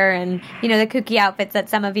wear and, the kooky outfits that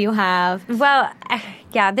some of you have? Well,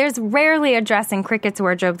 yeah, there's rarely a dress in Cricket's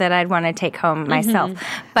wardrobe that I'd want to take home myself.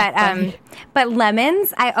 But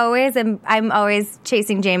Lemon's, I'm always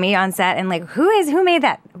chasing Jamie on set and like, who made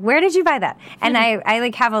that? Where did you buy that? And I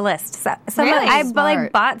like have a list. So Really I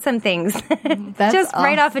smart. bought some things That's just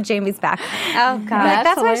right awesome. off of Jamie's back. Oh, God.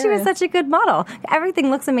 That's why she was hilarious. such a good model. Everything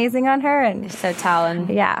looks amazing on her, and So tall and...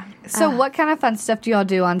 yeah. So, what kind of fun stuff do y'all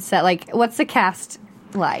do on set? Like, what's the cast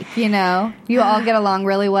like? You all get along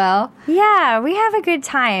really well? Yeah, we have a good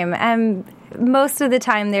time. Most of the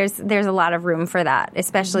time, there's a lot of room for that,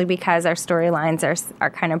 especially because our storylines are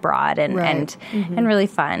kind of broad and really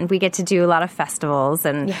fun. We get to do a lot of festivals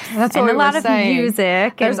and That's and what a we lot were of saying.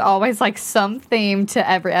 music. There's always like some theme to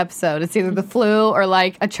every episode. It's either the flu or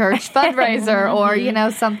like a church fundraiser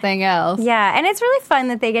or, something else. Yeah, and it's really fun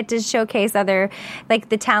that they get to showcase other, like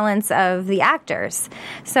the talents of the actors.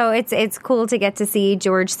 So it's cool to get to see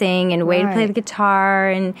George sing and Wade play the guitar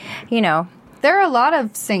and, There are a lot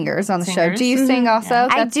of singers on the show. Do you sing also?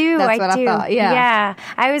 I do. That's what I thought. Yeah.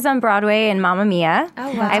 I was on Broadway in Mamma Mia.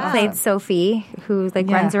 Oh, wow. I played Sophie, who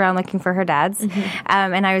runs around looking for her dads.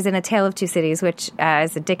 And I was in A Tale of Two Cities, which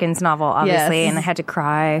is a Dickens novel, obviously, Yes. and I had to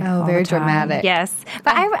cry. Oh, all very the time. dramatic. Yes,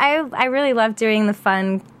 but I really love doing the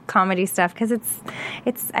fun comedy stuff because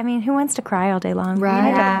it's. I mean, who wants to cry all day long? Right?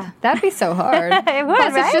 Yeah. That'd be so hard. It would,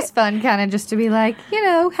 Plus, right? it's just fun kind of just to be like,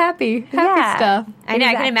 happy Yeah. stuff. I know.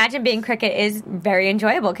 I can imagine being Cricket is very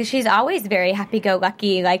enjoyable because she's always very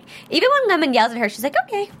happy-go-lucky. Like, even when Lemon yells at her, she's like,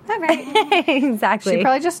 okay, all right. Exactly. She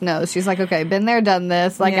probably just knows. She's like, okay, been there, done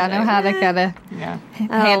this. Like, I know how to kind of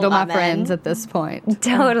handle my Lemon. friends at this point.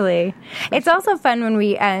 Totally. It's also fun when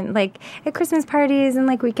we, like, at Christmas parties and,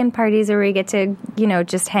 like, weekend parties where we get to,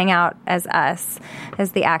 just hang out as us,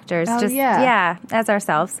 as the actors. Oh, just yeah. as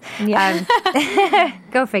ourselves. Yeah.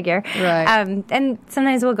 go figure. Right. And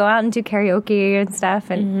sometimes we'll go out and do karaoke and stuff,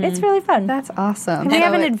 and it's really fun. That's awesome. We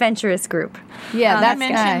have an adventurous group. Yeah, You that's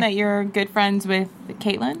mentioned that you're good friends with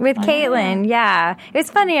Caitlin. With Caitlin, yeah. It was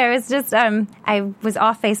funny. I was just, I was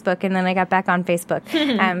off Facebook, and then I got back on Facebook.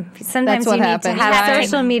 Sometimes what you need happens. to have Right.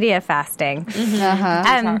 social media fasting.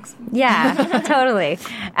 Yeah, totally.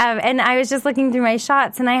 And I was just looking through my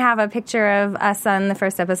shots, and I have a picture of us on the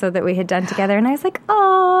first episode that we had done together, and I was like,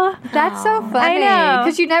 oh. That's so funny. I know.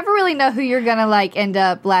 Because you never really know who you're going to like end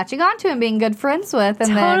up latching onto and being good friends with. And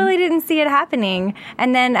Totally didn't see it happening.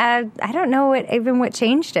 And then I don't know what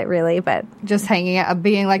changed it really, but just hanging out,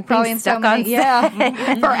 being like probably in so stuck on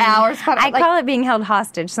many, for hours. I call it being held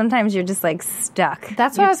hostage. Sometimes you're just like stuck.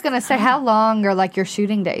 That's what I was going to say. How long are like your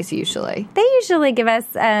shooting days usually? They usually give us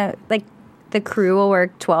like the crew will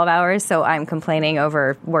work 12 hours, so I'm complaining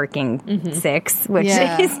over working 6, which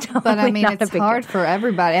is totally but I mean, not it's a big hard deal. for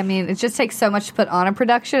everybody. I mean, it just takes so much to put on a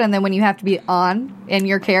production, and then when you have to be on in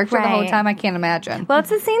your character the whole Right. time, I can't imagine. Well, it's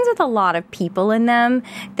the scenes with a lot of people in them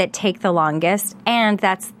that take the longest, and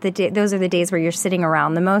that's those are the days where you're sitting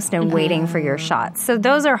around the most and waiting for your shots. So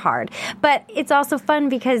those are hard, but it's also fun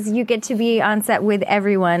because you get to be on set with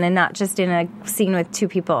everyone and not just in a scene with 2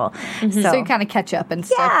 people. So you kind of catch up and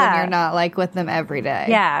stuff when Yeah. you're not like with them every day.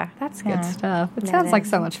 Yeah. That's good Yeah. stuff. It Yeah, sounds it like is.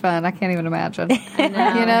 so much fun. I can't even imagine. You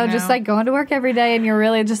know, just like going to work every day and you're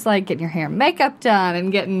really just like getting your hair and makeup done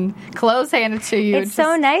and getting clothes handed to you. It's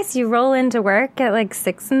so nice. You roll into work at like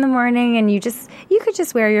 6 in the morning, and you could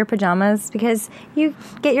just wear your pajamas because you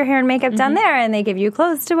get your hair and makeup done there, and they give you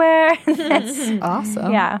clothes to wear. That's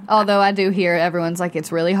awesome. Yeah. Although I do hear everyone's like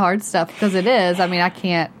it's really hard stuff because it is. I mean,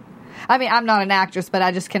 I'm not an actress, but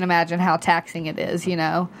I just can imagine how taxing it is, you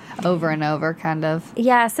know, over and over kind of.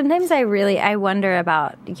 Yeah, sometimes I wonder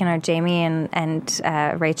about, you know, Jamie and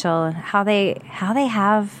Rachel and how they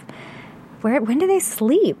have when do they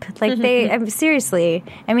sleep? Like seriously.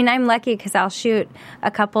 I mean, I'm lucky because I'll shoot a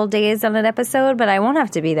couple days on an episode, but I won't have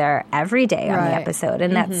to be there every day on the episode,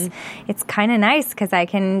 and it's kind of nice because I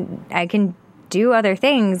can do other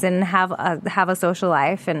things and have a social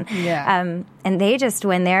life, and they just,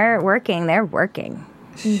 when they're working, they're working.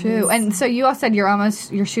 Shoot. And so you all said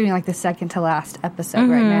you're shooting like the second to last episode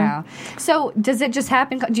right now. So does it just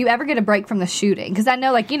happen? Do you ever get a break from the shooting? Because I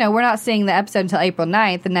know, like, you know, we're not seeing the episode until April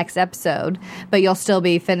 9th, the next episode, but you'll still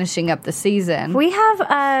be finishing up the season. We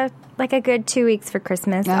have like a good 2 weeks for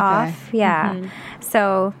Christmas off. Yeah.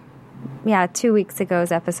 So, yeah, 2 weeks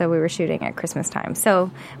ago's episode we were shooting at Christmas time.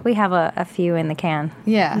 So we have a few in the can.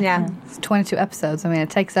 Yeah. It's 22 episodes. I mean, it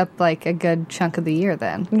takes up like a good chunk of the year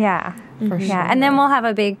then. Yeah. For sure. Yeah. And then we'll have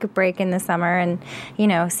a big break in the summer, and, you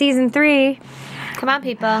know, season 3. Come on,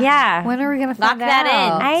 people. Yeah. When are we going to Lock find that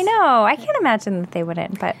out? in. I know. I can't imagine that they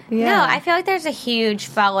wouldn't, but No, I feel like there's a huge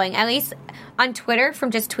following, at least on Twitter,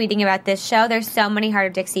 from just tweeting about this show. There's so many Heart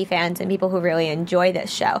of Dixie fans and people who really enjoy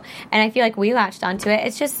this show. And I feel like we latched onto it.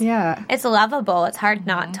 It's just, it's lovable. It's hard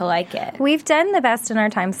not to like it. we've done the best in our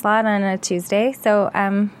time slot on a Tuesday, so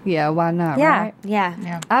yeah, why not, yeah. right?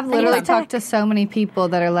 Yeah. I've literally talked to so many people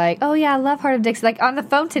that are like, oh, yeah, I love Heart of Dixie. Like, on the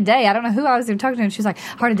phone today, I don't know who I was even talking to, and she was like,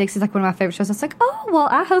 Heart of Dixie is like one of my favorite shows. I was like, oh, well,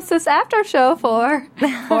 I host this after show for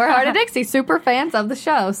Heart of Dixie. Super fans of the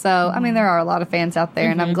show. So, I mean, there are a lot of fans out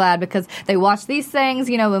there, and I'm glad because they watch these things,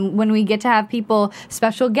 you know, when we get to have people,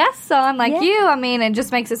 special guests on, like you, I mean, it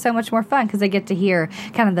just makes it so much more fun because they get to hear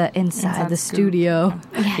kind of the inside the studio.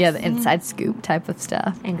 Yes. Yeah, the inside scoop type of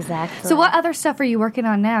stuff. Exactly. So what other stuff are you working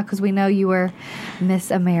on now? Because we know you were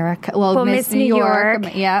Miss America. Well, Miss New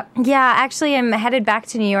York. Yeah, actually, I'm headed back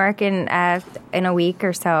to New York in a week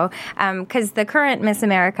or so because the current Miss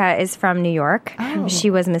America is from New York. Oh. She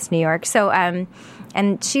was Miss New York. So,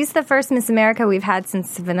 and she's the first Miss America we've had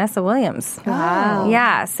since Vanessa Williams. Wow.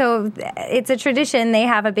 Yeah, so it's a tradition. They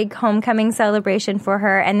have a big homecoming celebration for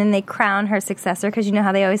her, and then they crown her successor because you know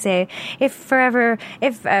how they always say, if for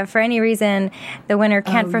any reason the winner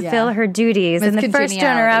can't fulfill her duties, Miss and the first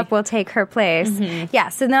Congeniality. runner-up will take her place. Yeah,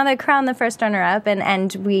 so now they crown the first runner-up,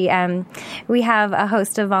 and we have a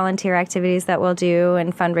host of volunteer activities that we'll do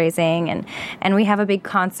and fundraising, and we have a big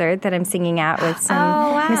concert that I'm singing at with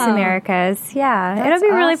some Miss Americas. Yeah, it'll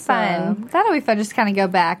be really fun. That'll be fun. Just kind of go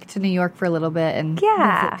back to New York for a little bit and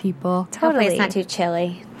visit people. Hopefully it's not too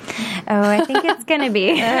chilly. Oh, I think it's going to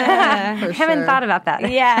be. I haven't thought about that.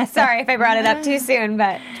 Yeah, sorry if I brought it up too soon,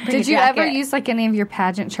 but Did you ever use like any of your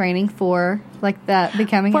pageant training for like that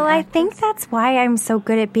becoming? Well, an I actress? think that's why I'm so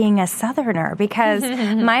good at being a Southerner because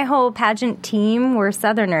my whole pageant team were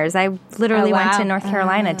Southerners. I literally went to North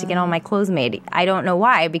Carolina to get all my clothes made. I don't know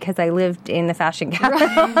why because I lived in the fashion capital.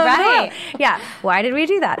 Right. Yeah. Why did we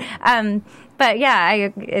do that? But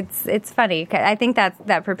yeah, it's funny. I think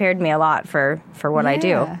that prepared me a lot for what I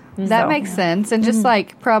do. That makes sense. And just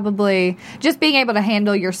like probably just being able to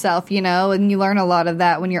handle yourself, and you learn a lot of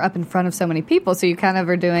that when you're up in front of so many people. So you kind of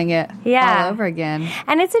are doing it all over again.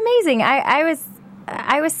 And it's amazing. I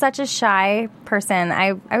was such a shy person.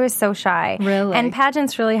 I was so shy. Really? And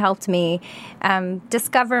pageants really helped me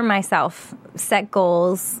discover myself, set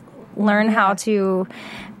goals, learn how to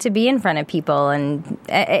be in front of people, and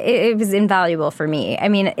it was invaluable for me. I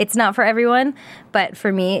mean, it's not for everyone, but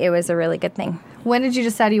for me, it was a really good thing. When did you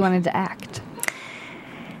decide you wanted to act?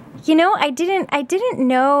 I didn't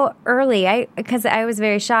know early because I was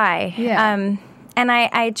very shy. Yeah. And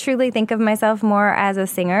I truly think of myself more as a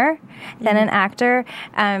singer than an actor.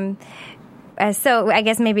 So I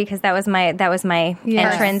guess maybe because that was my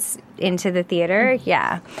entrance into the theater.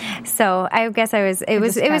 Yeah. So I guess it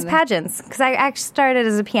was pageants, because I actually started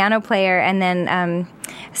as a piano player, and then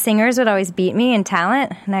singers would always beat me in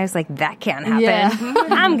talent, and I was like, that can't happen. Yeah.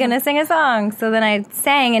 I'm gonna sing a song. So then I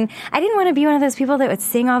sang, and I didn't want to be one of those people that would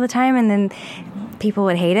sing all the time and then people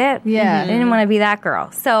would hate it. Yeah. I didn't want to be that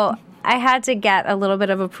girl. So I had to get a little bit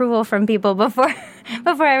of approval from people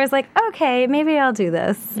before I was like, okay, maybe I'll do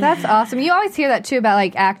this. That's awesome. You always hear that too about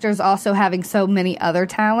like actors also having so many other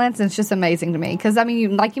talents. And it's just amazing to me because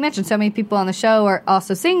like you mentioned, so many people on the show are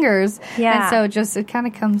also singers. Yeah. And so it kind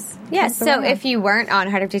of comes. Yeah. comes So around. if you weren't on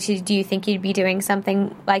Heart of Dixie, do you think you'd be doing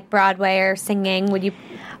something like Broadway or singing? Would you?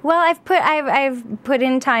 Well, I've put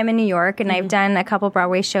in time in New York, and I've done a couple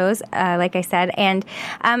Broadway shows, like I said, and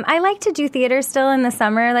I like to do theater still in the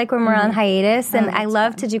summer, like when we're on hiatus, and I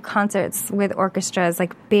love to do concerts with orchestras,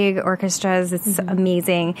 like big orchestras. It's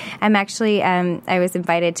amazing. I'm actually I was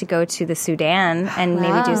invited to go to the Sudan and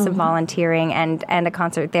maybe do some volunteering and a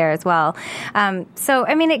concert there as well. So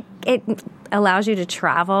I mean, it allows you to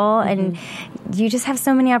travel, and you just have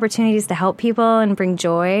so many opportunities to help people and bring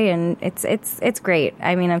joy, and it's great.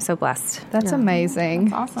 I mean, I'm so blessed. That's amazing.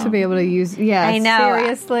 That's awesome. To be able to use. Yeah, I know.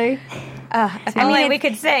 Seriously. If only we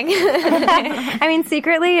could sing. I mean,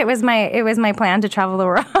 secretly, it was my plan to travel the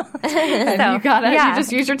world. So, You got it. You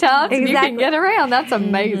just use your talents and you can Exactly. get around. That's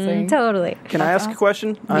amazing. Totally. Can I ask a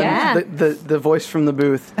question? Yeah. The voice from the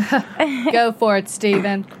booth. Go for it,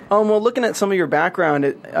 Steven. Well, looking at some of your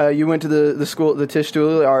background, you went to the school, the Tisch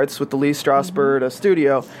School of Arts with the Lee Strasberg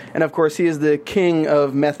studio, and of course, he is the king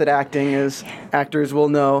of method acting, as actors will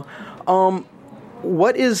know.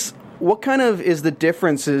 What kind of is the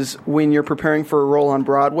differences when you're preparing for a role on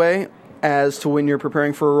Broadway as to when you're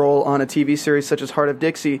preparing for a role on a TV series such as Heart of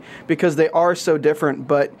Dixie? Because they are so different,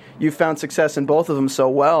 but you found success in both of them so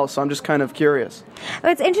well, so I'm just kind of curious.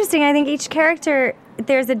 Well, it's interesting. I think each character,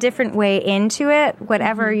 there's a different way into it.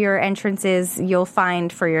 Whatever your entrance is, you'll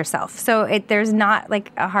find for yourself. So there's not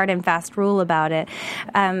like a hard and fast rule about it.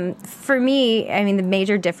 For me, I mean, the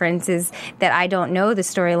major difference is that I don't know the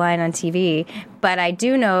storyline on TV, but I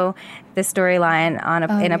do know the storyline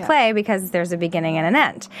in a play because there's a beginning and an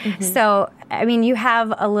end. So, I mean, you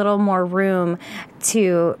have a little more room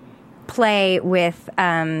to play with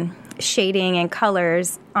shading and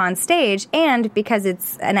colors on stage, and because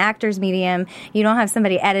it's an actor's medium, you don't have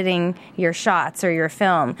somebody editing your shots or your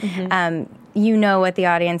film. You know what the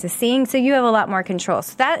audience is seeing, so you have a lot more control.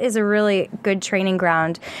 So that is a really good training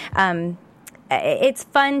ground. It's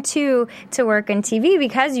fun, too, to work on TV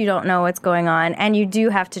because you don't know what's going on, and you do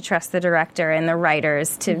have to trust the director and the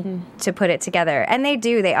writers to put it together. And they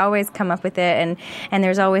do. They always come up with it, and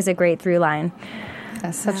there's always a great through line.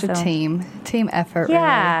 That's such a team effort.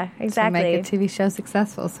 Yeah, really, exactly. To make a TV show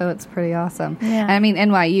successful, so it's pretty awesome. Yeah. And I mean,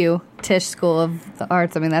 NYU, Tisch School of the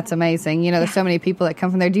Arts, I mean, that's amazing. You know, there's so many people that come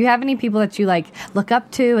from there. Do you have any people that you, like, look up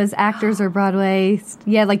to as actors or Broadway?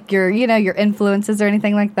 Yeah, like your influences or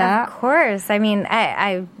anything like that? Of course. I mean,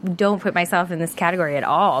 I don't put myself in this category at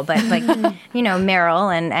all, but, like,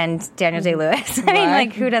 Meryl and Daniel Day-Lewis. I mean,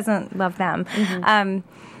 like, who doesn't love them?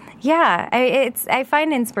 Yeah, I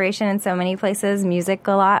find inspiration in so many places. Music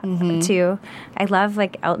a lot too. I love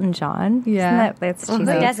like Elton John. Yeah, that's Who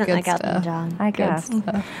doesn't like Elton John? I guess,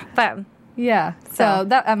 but yeah. So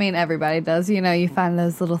that, I mean, everybody does. You know, you find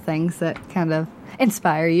those little things that kind of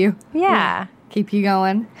inspire you. Yeah. Keep you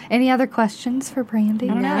going. Any other questions for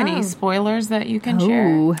Brandy? I don't know. Any spoilers that you can share?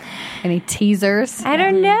 Ooh, any teasers? I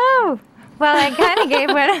don't know. Well, I kind of gave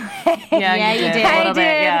one away. Yeah, you did. I did.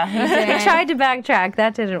 Yeah. I tried to backtrack.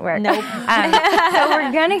 That didn't work. Nope. So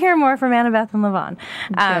we're going to hear more from Annabeth and Levon.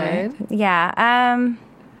 Good. Yeah.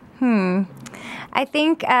 I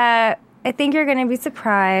think you're going to be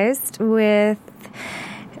surprised with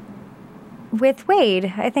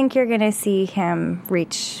Wade. I think you're going to see him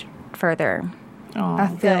reach further. I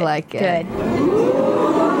feel like it.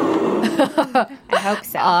 Good. I hope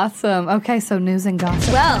so. Awesome. Okay, so news and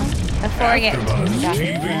gossip. Well, before we get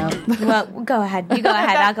well, go ahead. You go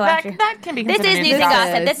ahead. I'll go after. That can be This considered is news and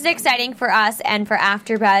gossip. gossip. This is exciting for us and for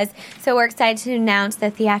AfterBuzz. So we're excited to announce the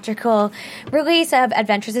theatrical release of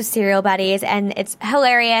Adventures of Serial Buddies, and it's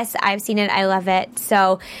hilarious. I've seen it. I love it.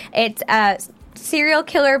 So it's serial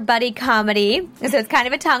killer buddy comedy. So it's kind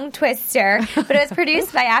of a tongue twister, but it was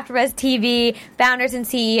produced by AfterBuzz TV founders and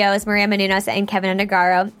CEOs Maria Menounos and Kevin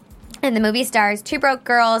Undergaro. And the movie stars two broke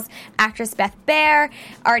girls, actress Beth Baer,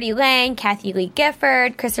 Artie Lang, Kathy Lee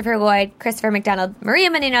Gifford, Christopher Lloyd, Christopher McDonald, Maria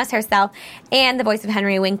Menounos herself, and the voice of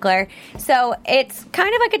Henry Winkler. So it's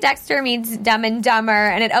kind of like a Dexter meets Dumb and Dumber,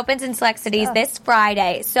 and it opens in select cities this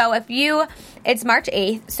Friday. So it's March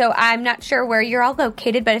 8th, so I'm not sure where you're all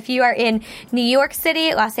located, but if you are in New York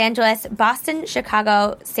City, Los Angeles, Boston,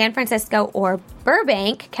 Chicago, San Francisco, or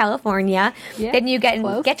Burbank, California, then you get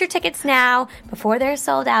your tickets now before they're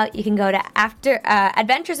sold out. You can go to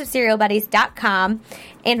adventuresofserialbuddies.com.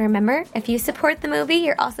 And remember, if you support the movie,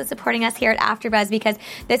 you're also supporting us here at AfterBuzz, because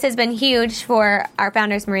this has been huge for our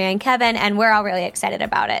founders, Maria and Kevin, and we're all really excited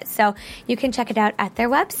about it. So you can check it out at their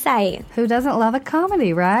website. Who doesn't love a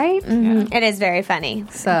comedy, right? Mm-hmm. It is very funny.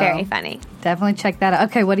 Very funny. Definitely check that out.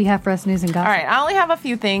 Okay, what do you have for us, news and gossip? All right, I only have a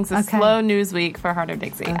few things. A slow news week for Heart of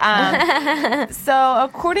Dixie. So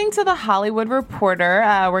according to The Hollywood Reporter,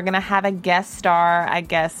 we're going to have a guest star, I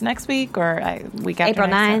guess, next week or week after April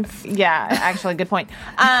next. 9th. Yeah, actually, good point.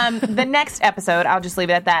 The next episode, I'll just leave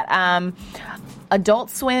it at that. Adult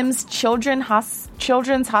Swim's Children's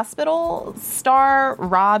Hospital star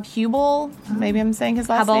Rob Huebel. Maybe I'm saying his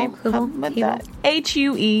last name. Huebel.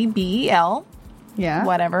 Huebel. Yeah.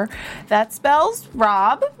 Whatever. That spells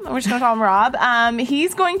Rob. We're just going to call him Rob.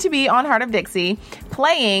 He's going to be on Heart of Dixie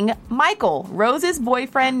playing Michael, Rose's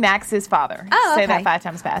boyfriend, Max's father. Oh, Say okay. that 5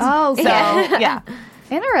 times fast. Oh, so, yeah.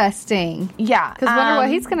 Interesting. Yeah. Because wonder what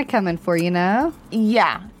he's going to come in for, you know?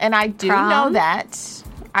 Yeah. And I do Prom? know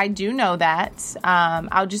that.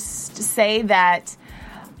 I'll just say that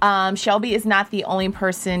Shelby is not the only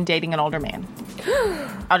person dating an older man.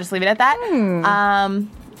 I'll just leave it at that.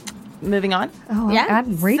 Moving on. Oh, Yeah.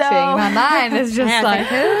 I'm reaching. My mind is just like,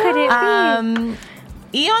 who could it be?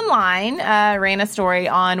 E! Online ran a story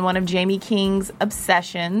on one of Jamie King's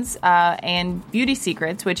obsessions and beauty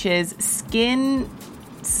secrets, which is skin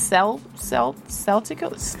cuticles?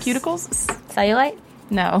 Cellulite?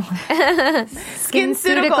 No.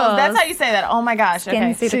 Skin-cuticles. That's how you say that. Oh my gosh.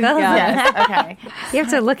 Okay. Skin-cuticles. Yes. Okay. You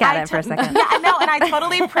have to look at it for a second. Yeah, I know, and I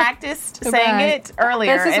totally practiced saying it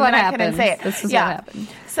earlier, This is and what then happens. I couldn't say it. This is what happened.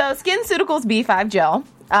 So, SkinCeuticals B5 gel.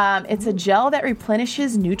 It's a gel that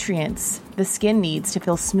replenishes nutrients the skin needs to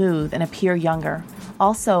feel smooth and appear younger.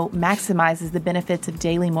 Also maximizes the benefits of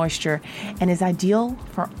daily moisture and is ideal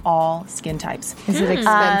for all skin types. Is it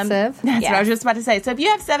expensive? That's what I was just about to say. So if you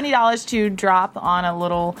have $70 to drop on a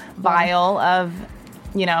little vial of,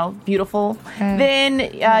 beautiful, then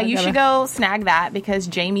you should go snag that, because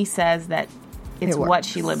Jamie says that it's what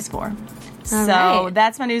she lives for. So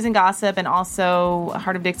that's my news and gossip. And also,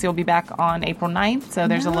 Heart of Dixie will be back on April 9th. So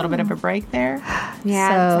there's a little bit of a break there. Yeah,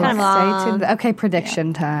 So it's kind of long. stay tuned. Okay,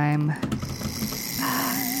 prediction time.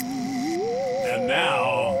 And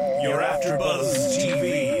now, your AfterBuzz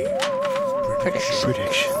TV prediction.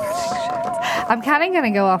 I'm kind of going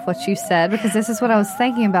to go off what you said, because this is what I was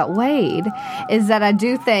thinking about Wade, is that I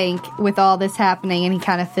do think with all this happening and he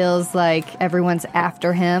kind of feels like everyone's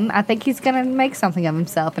after him, I think he's going to make something of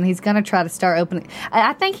himself, and he's going to try to start opening.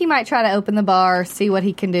 I think he might try to open the bar, see what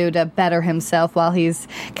he can do to better himself while he's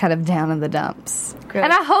kind of down in the dumps. Good.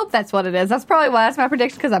 And I hope that's what it is. That's probably why that's my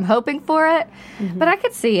prediction, because I'm hoping for it. Mm-hmm. But I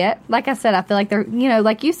could see it. Like I said, I feel like they're,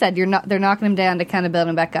 like you said, they're knocking him down to kind of build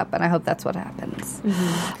him back up, and I hope that's what happens.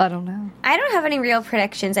 Mm-hmm. I don't know. I don't have any real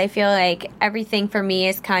predictions. I feel like everything for me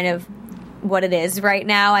is kind of what it is right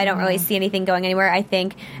now. I don't really see anything going anywhere. I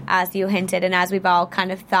think, as you hinted, and as we've all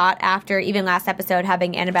kind of thought after even last episode,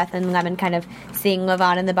 having Annabeth and Lemon kind of seeing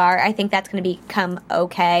Levon in the bar, I think that's going to become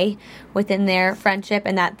okay within their friendship,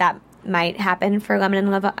 and that might happen for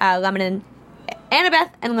Lemon and Annabeth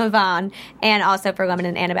and Levon, and also for Lemon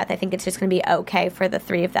and Annabeth. I think it's just going to be okay for the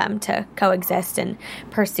three of them to coexist and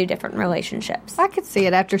pursue different relationships. I could see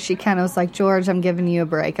it after she kind of was like, George, I'm giving you a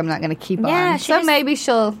break. I'm not going to keep on. So maybe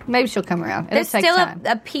she'll come around. It'll There's take still time.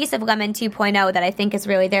 a piece of Lemon 2.0 that I think is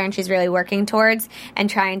really there, and she's really working towards, and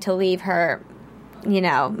trying to leave her,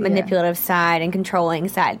 manipulative side and controlling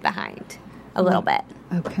side behind a little bit.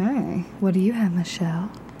 Okay. What do you have,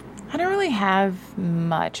 Michelle? I don't really have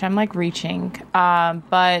much. I'm like reaching.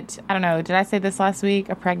 But I don't know. Did I say this last week?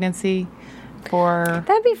 A pregnancy for.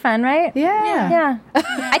 That'd be fun, right? Yeah.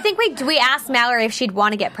 I think we asked Mallory if she'd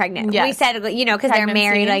want to get pregnant. Yes. We said, because they're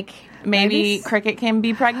married, like. Maybe Cricket can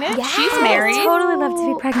be pregnant. Yes. She's married. I would totally love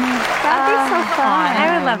to be pregnant. That'd be so fun.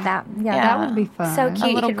 I would love that. Yeah. That would be fun. So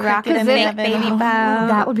cute. little You could rock cricket it in and the make oven. baby bones.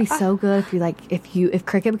 That would be so good if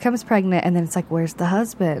Cricket becomes pregnant and then it's like, where's the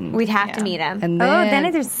husband? We'd have to meet him. And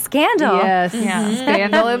then there's scandal. Yes,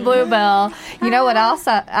 Scandal and Bluebell. You know what else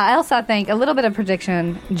I think? A little bit of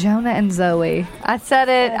prediction. Jonah and Zoe. I said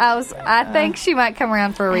it. I think she might come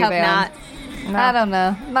around for a I hope rebound. not. No. I don't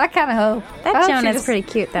know. I kind of hope. That I hope she Jonah's pretty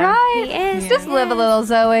cute, though. Right? He is. Just live a little,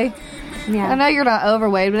 Zoe. Yeah. I know you're not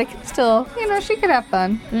overweight, but it can still, she could have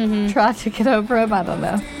fun. Try to get over him. I don't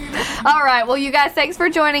know. All right. Well, you guys, thanks for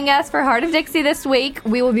joining us for Heart of Dixie this week.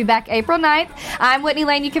 We will be back April 9th. I'm Whitney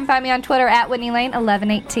Lane. You can find me on Twitter at Whitney Lane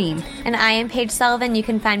 1118. And I am Paige Sullivan. You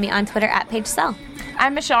can find me on Twitter at Paige Sull.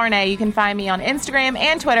 I'm Michelle Renee. You can find me on Instagram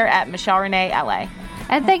and Twitter at Michelle Renee LA.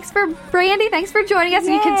 And thanks for Brandy. Thanks for joining us.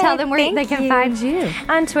 And you can tell them where they can find you.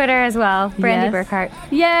 On Twitter as well. Brandy Burkhart.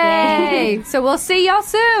 Yay! So we'll see y'all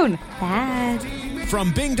soon. Bye.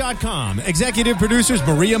 From Bing.com, executive producers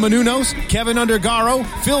Maria Menounos, Kevin Undergaro,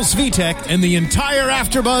 Phil Svitek, and the entire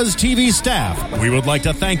AfterBuzz TV staff. We would like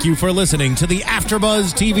to thank you for listening to the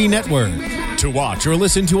AfterBuzz TV network. To watch or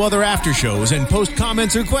listen to other after shows and post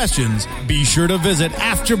comments or questions, be sure to visit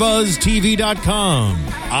AfterBuzzTV.com.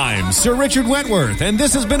 I'm Sir Richard Wentworth, and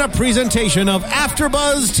this has been a presentation of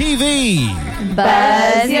AfterBuzz TV.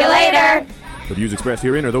 Buzz you later. The views expressed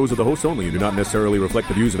herein are those of the hosts only and do not necessarily reflect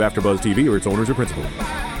the views of AfterBuzz TV or its owners or principals.